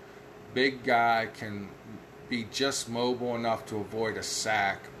Roethlisberger, big guy, can be just mobile enough to avoid a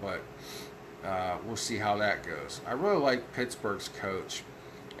sack, but we'll see how that goes. I really like Pittsburgh's coach.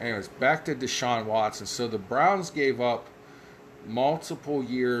 Anyways, back to Deshaun Watson. So the Browns gave up multiple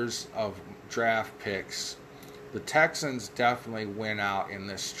years of draft picks. The Texans definitely win out in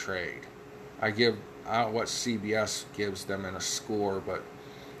this trade. I don't know what CBS gives them in a score, but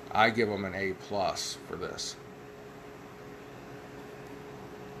I give them an A+ for this.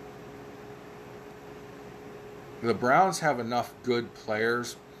 The Browns have enough good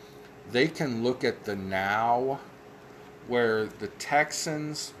players. They can look at the now, where the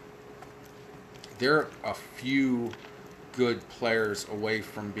Texans, they're a few good players away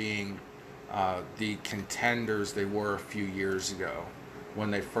from being the contenders they were a few years ago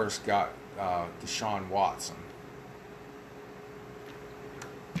when they first got Deshaun Watson.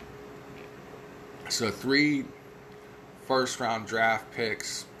 So 3 first-round draft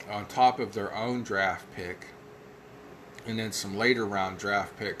picks on top of their own draft pick, and then some later round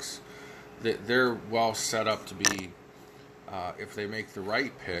draft picks. They're well set up to be, if they make the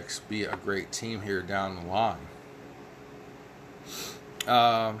right picks, be a great team here down the line.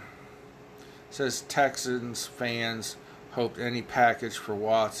 Says Texans fans hoped any package for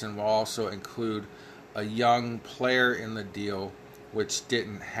Watson will also include a young player in the deal, which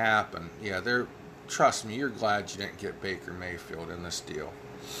didn't happen. Yeah, trust me, you're glad you didn't get Baker Mayfield in this deal.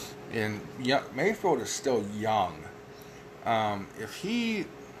 And Mayfield is still young. If he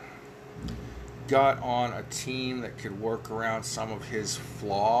got on a team that could work around some of his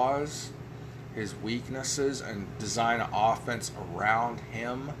flaws, his weaknesses, and design an offense around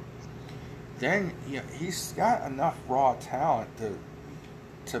him, then he's got enough raw talent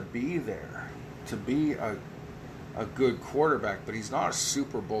to be there, to be a good quarterback, but he's not a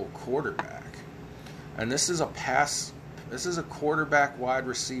Super Bowl quarterback. And this is a quarterback wide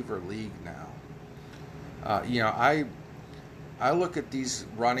receiver league now. I look at these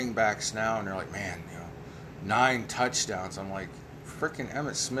running backs now and they're like, man, 9 touchdowns. I'm like, freaking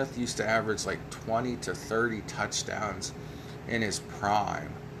Emmitt Smith used to average like 20 to 30 touchdowns in his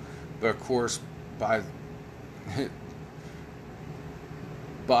prime. But of course, by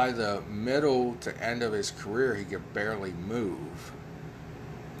the middle to end of his career, he could barely move.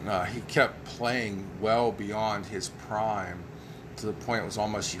 He kept playing well beyond his prime to the point it was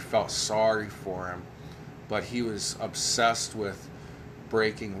almost you felt sorry for him. But he was obsessed with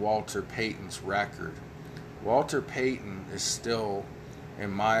breaking Walter Payton's record. Walter Payton is still,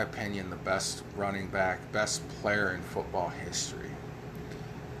 in my opinion, the best running back, best player in football history.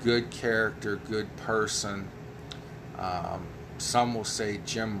 good character, good person. Some will say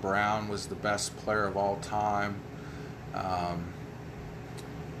Jim Brown was the best player of all time.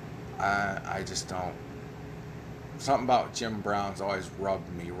 I just don't. Something about Jim Brown's always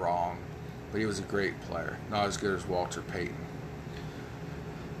rubbed me wrong, but he was a great player, not as good as Walter Payton.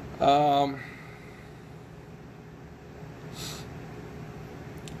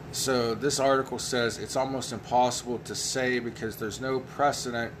 So this article says it's almost impossible to say because there's no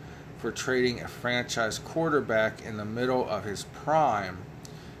precedent for trading a franchise quarterback in the middle of his prime.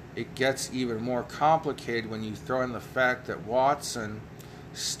 It gets even more complicated when you throw in the fact that Watson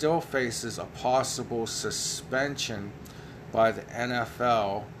still faces a possible suspension by the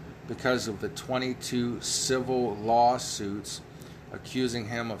NFL because of the 22 civil lawsuits accusing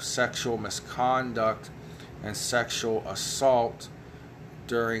him of sexual misconduct and sexual assault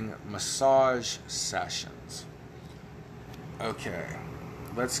during massage sessions. Okay,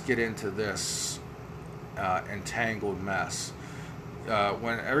 let's get into this entangled mess.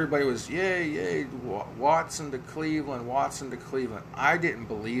 When everybody was, yay, Watson to Cleveland, I didn't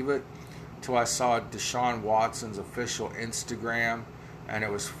believe it till I saw Deshaun Watson's official Instagram, and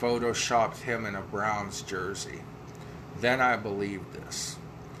it was photoshopped him in a Browns jersey. Then I believed this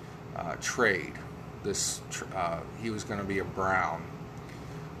trade. He was going to be a Brown.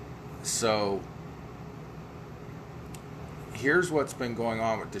 So here's what's been going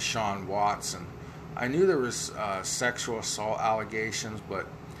on with Deshaun Watson. I knew there was sexual assault allegations, but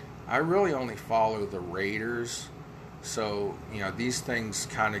I really only follow the Raiders. So, these things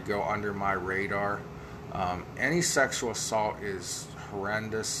kind of go under my radar. Any sexual assault is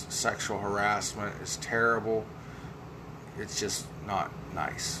horrendous. Sexual harassment is terrible. It's just not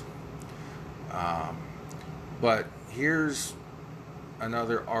nice. But here's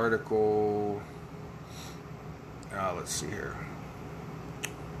another article. Let's see here.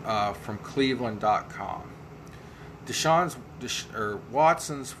 From Cleveland.com.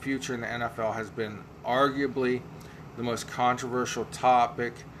 Watson's future in the NFL has been arguably the most controversial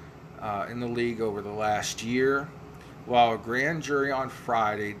topic in the league over the last year. While a grand jury on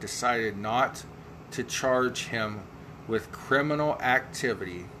Friday decided not to charge him with criminal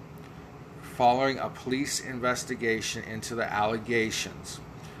activity following a police investigation into the allegations,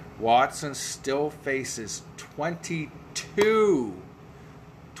 Watson still faces 22.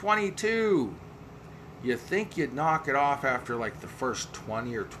 You think you'd knock it off after like the first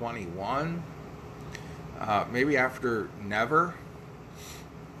 20 or 21? Maybe after never?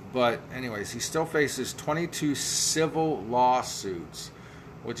 But anyways, he still faces 22 civil lawsuits,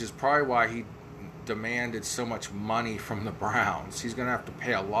 which is probably why he demanded so much money from the Browns. He's going to have to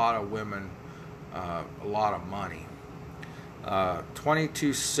pay a lot of women a lot of money.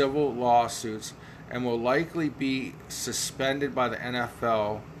 22 civil lawsuits, and will likely be suspended by the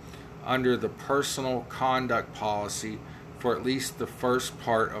NFL under the personal conduct policy for at least the first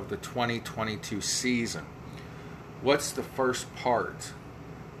part of the 2022 season. What's the first part?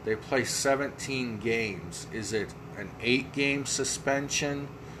 They play 17 games. Is it an 8-game suspension?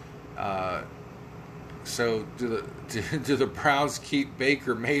 So do the Browns keep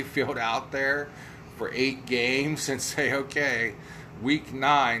Baker Mayfield out there for 8 games and say, okay, week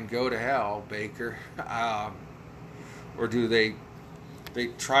 9, go to hell, Baker? Or do they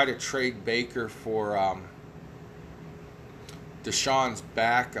try to trade Baker for Deshaun's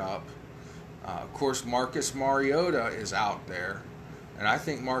backup? Of course, Marcus Mariota is out there. And I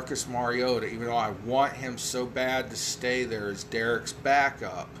think Marcus Mariota, even though I want him so bad to stay there as Derek's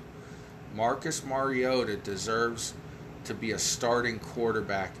backup, Marcus Mariota deserves to be a starting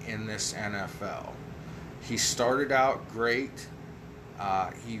quarterback in this NFL. He started out great.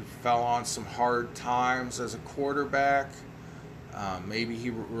 He fell on some hard times as a quarterback. Maybe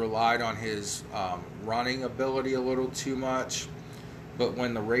he relied on his running ability a little too much. But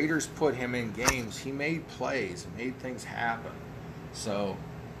when the Raiders put him in games, he made plays, made things happen. So,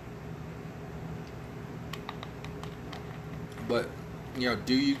 but,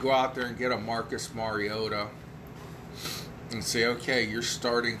 do you go out there and get a Marcus Mariota and say, okay, you're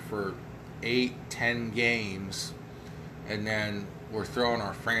starting for 8-10 games, and then we're throwing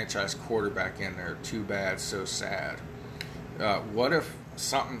our franchise quarterback in there? Too bad, so sad. What if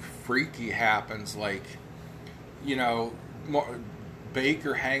something freaky happens, like,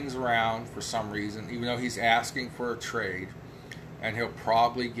 Baker hangs around for some reason, even though he's asking for a trade, and he'll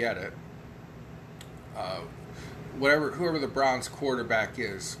probably get it. Whoever the Browns quarterback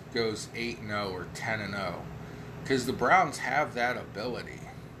is goes 8-0 or 10-0, because the Browns have that ability.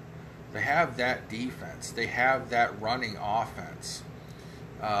 They have that defense. They have that running offense.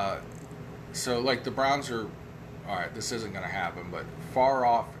 So, like, the Browns are, all right, this isn't going to happen, but far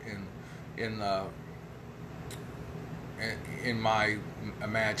off in my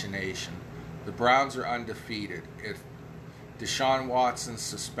imagination. The Browns are undefeated. If Deshaun Watson's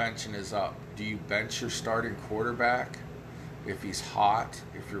suspension is up, do you bench your starting quarterback if he's hot,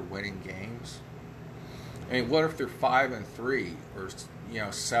 if you're winning games? I mean, what if they're 5-3 or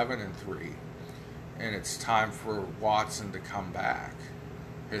 7-3, and it's time for Watson to come back?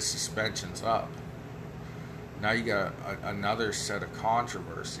 His suspension's up. Now you got another set of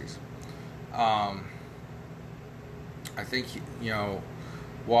controversies. I think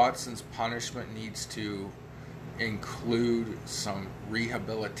Watson's punishment needs to include some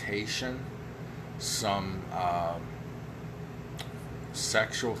rehabilitation, some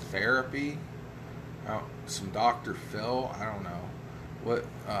sexual therapy, some Dr. Phil, I don't know, what,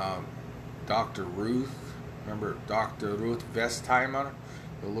 Dr. Ruth, remember Dr. Ruth Vestheimer,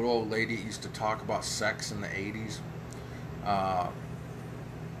 the little old lady that used to talk about sex in the 80s?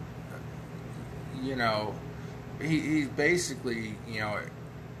 He basically,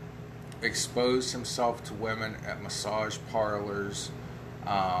 exposed himself to women at massage parlors,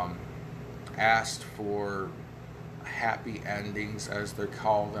 asked for happy endings, as they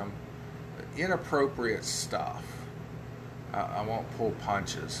call them, inappropriate stuff. I won't pull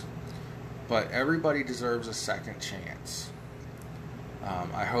punches, but everybody deserves a second chance.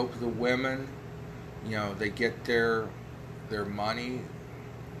 I hope the women, they get their money,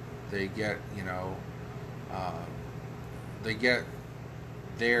 they get, they get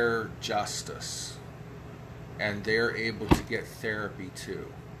their justice, and they're able to get therapy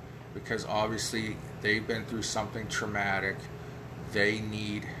too, because obviously they've been through something traumatic. They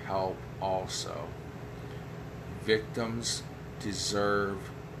need help also. Victims deserve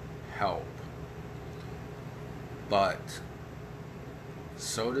help, but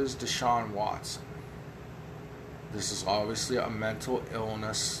so does Deshaun Watson. This is obviously a mental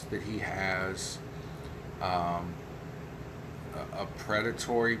illness that he has, a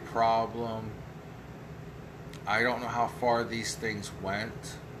predatory problem. I don't know how far these things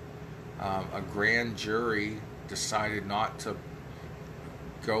went. A grand jury decided not to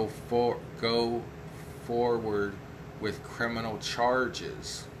go forward with criminal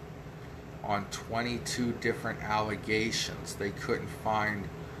charges on 22 different allegations. They couldn't find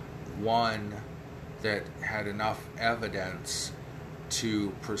one that had enough evidence to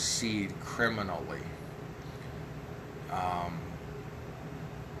proceed criminally.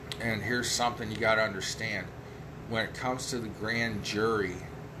 And here's something you got to understand. When it comes to the grand jury,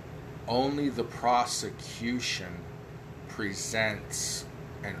 only the prosecution presents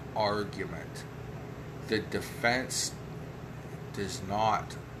an argument. The defense does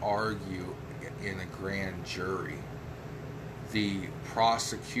not argue in a grand jury. The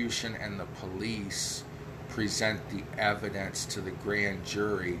prosecution and the police present the evidence to the grand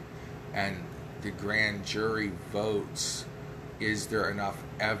jury, and the grand jury votes, is there enough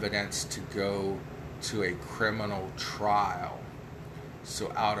evidence to go to a criminal trial?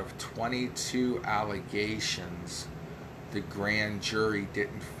 So out of 22 allegations, the grand jury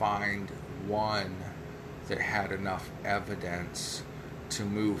didn't find one that had enough evidence to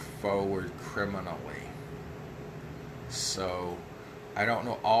move forward criminally. So I don't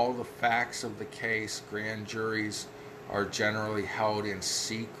know all the facts of the case. Grand juries are generally held in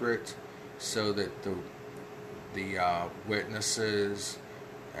secret so that the witnesses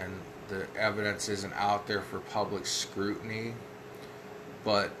and the evidence isn't out there for public scrutiny.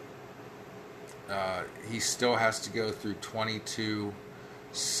 But he still has to go through 22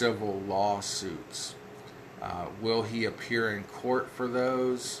 civil lawsuits. Will he appear in court for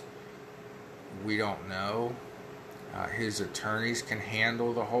those? We don't know. His attorneys can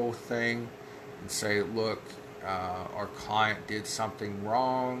handle the whole thing and say, look, our client did something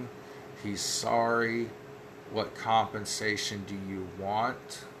wrong. He's sorry. What compensation do you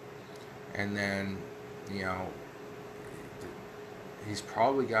want? And then, he's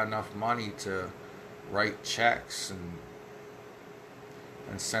probably got enough money to write checks and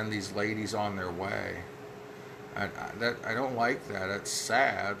send these ladies on their way. And I don't like that. That's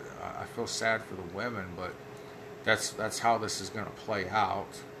sad. I feel sad for the women, but that's how this is going to play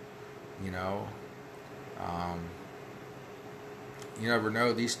out. You never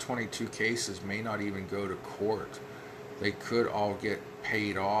know. These 22 cases may not even go to court. They could all get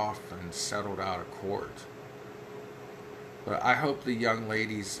paid off and settled out of court. But I hope the young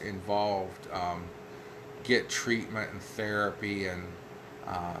ladies involved get treatment and therapy and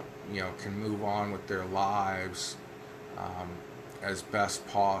can move on with their lives as best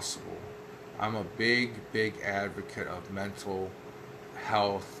possible. I'm a big advocate of mental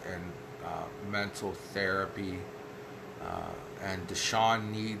health and mental therapy and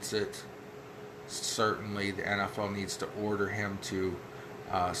Deshaun needs it. Certainly, the NFL needs to order him to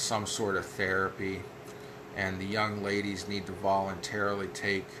some sort of therapy, and the young ladies need to voluntarily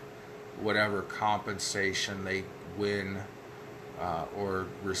take whatever compensation they win or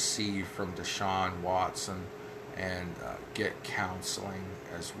receive from Deshaun Watson and get counseling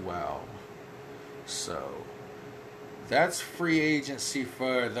as well. So that's free agency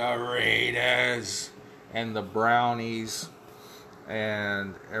for the Raiders and the Brownies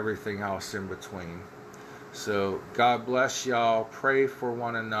and everything else in between. So God bless y'all. Pray for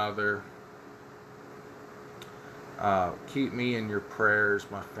one another. Keep me in your prayers,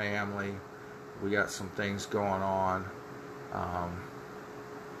 my family. We got some things going on.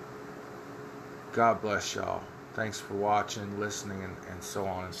 God bless y'all. Thanks for watching, listening, and so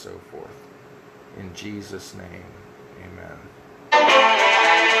on and so forth. In Jesus' name, amen.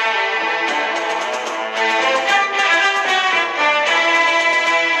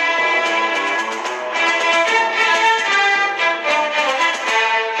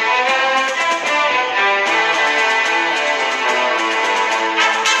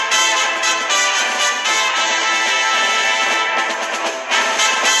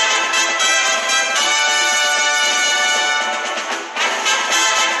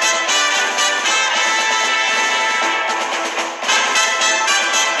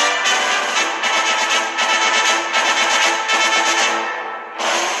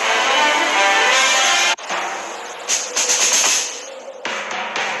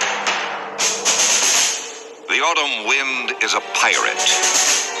 The autumn wind is a pirate,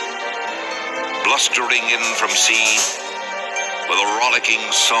 blustering in from sea. With a rollicking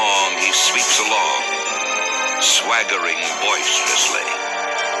song he sweeps along, swaggering boisterously.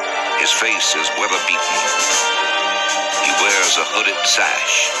 His face is weather-beaten. He wears a hooded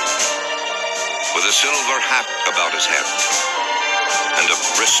sash, with a silver hat about his head, and a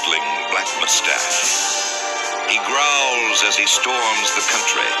bristling black mustache. He growls as he storms the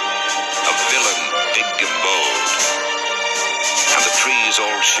country, a villain big and bold. And the trees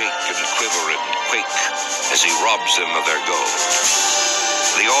all shake and quiver and quake as he robs them of their gold.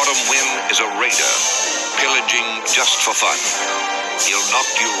 The autumn wind is a raider, pillaging just for fun. He'll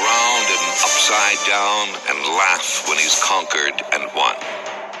knock you round and upside down and laugh when he's conquered